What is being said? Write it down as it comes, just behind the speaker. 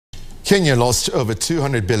Kenya lost over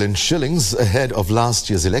 200 billion shillings ahead of last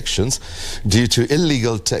year's elections due to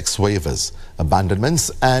illegal tax waivers,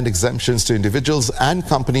 abandonments and exemptions to individuals and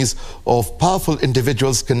companies of powerful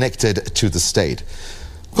individuals connected to the state.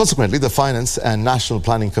 Consequently, the Finance and National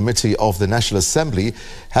Planning Committee of the National Assembly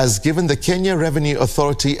has given the Kenya Revenue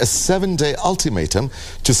Authority a 7-day ultimatum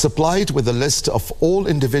to supply it with a list of all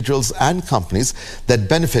individuals and companies that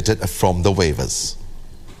benefited from the waivers.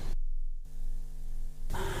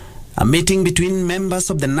 A meeting between members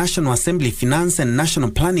of the National Assembly Finance and National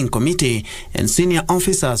Planning Committee and senior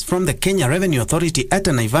officers from the Kenya Revenue Authority at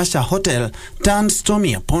a Naivasha hotel turned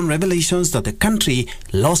stormy upon revelations that the country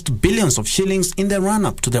lost billions of shillings in the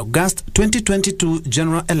run-up to the August 2022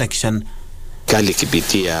 general election. Serikali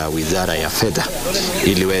kupitia Wizara ya Fedha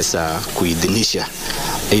iliweza kuidhinisha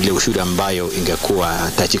ile ushuru ambayo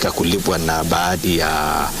ingekuwa tajika kulipwa na baadhi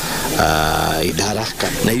ya idara,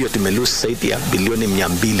 na hiyo tumelose zaidi ya bilioni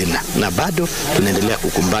 200 na bado tunaendelea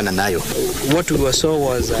kukumbana nayo. What we saw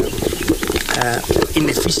was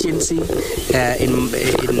inefficiency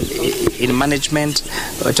in management.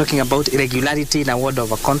 We're talking about irregularity in award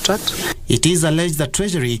of a contract. It is alleged that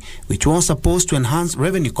Treasury, which was supposed to enhance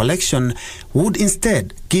revenue collection, would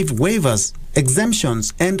instead give waivers,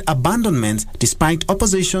 exemptions and abandonments despite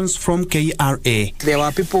oppositions from KRA. There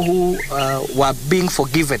were people who were being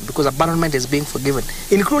forgiven because abandonment is being forgiven,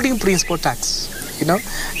 including principal tax. You know,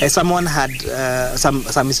 someone had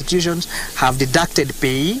some institutions have deducted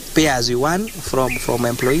pay as you earn from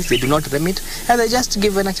employees. They do not remit, and they just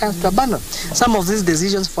given a chance to abandon. Some of these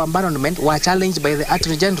decisions for abandonment were challenged by the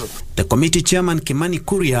Attorney General. The committee chairman Kimani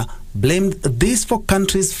Kuria blamed this for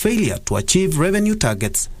country's failure to achieve revenue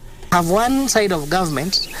targets. Have one side of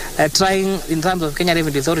government trying, in terms of Kenya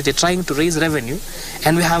Revenue Authority, trying to raise revenue,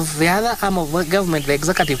 and we have the other arm of government, the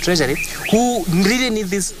Executive Treasury, who really need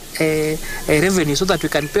this revenue so that we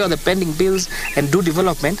can pay all the pending bills and do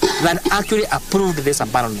development, that actually approved this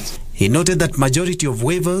abandonment. He noted that majority of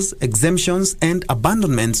waivers, exemptions and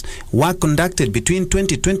abandonments were conducted between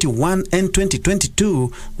 2021 and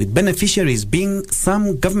 2022, with beneficiaries being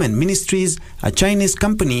some government ministries, a Chinese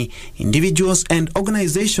company, individuals and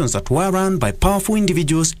organizations that were run by powerful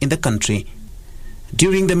individuals in the country.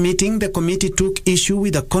 During the meeting, the committee took issue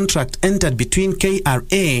with a contract entered between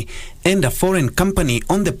KRA and a foreign company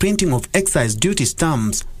on the printing of excise duty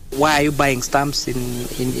stamps. Why are you buying stamps in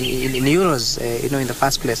euros, in the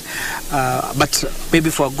first place? But maybe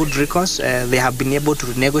for good recourse, they have been able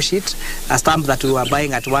to negotiate. A stamp that we were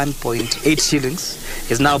buying at 1.8 shillings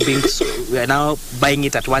is now we are now buying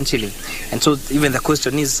it at 1 shilling. And so even the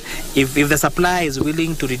question is, if the supplier is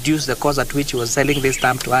willing to reduce the cost at which he was selling this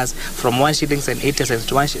stamp to us from 1 shilling and 80 cents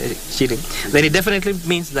to 1 shilling, then it definitely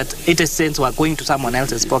means that 80 cents were going to someone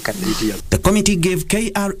else's pocket. The committee gave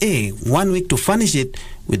KRA 1 week to furnish it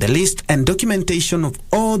with a list and documentation of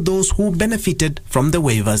all those who benefited from the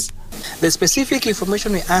waivers. The specific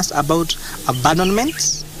information we asked about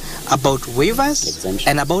abandonments, about waivers,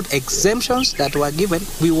 and about exemptions that were given,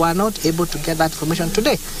 we were not able to get that information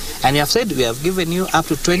today. And we have said we have given you up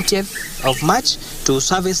to 20th of March to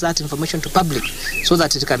service that information to public, so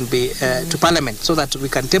that it can be to Parliament, so that we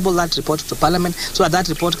can table that report to Parliament, so that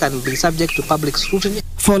report can be subject to public scrutiny.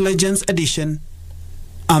 For Legends Edition,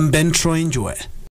 I'm Ben Troy Njue.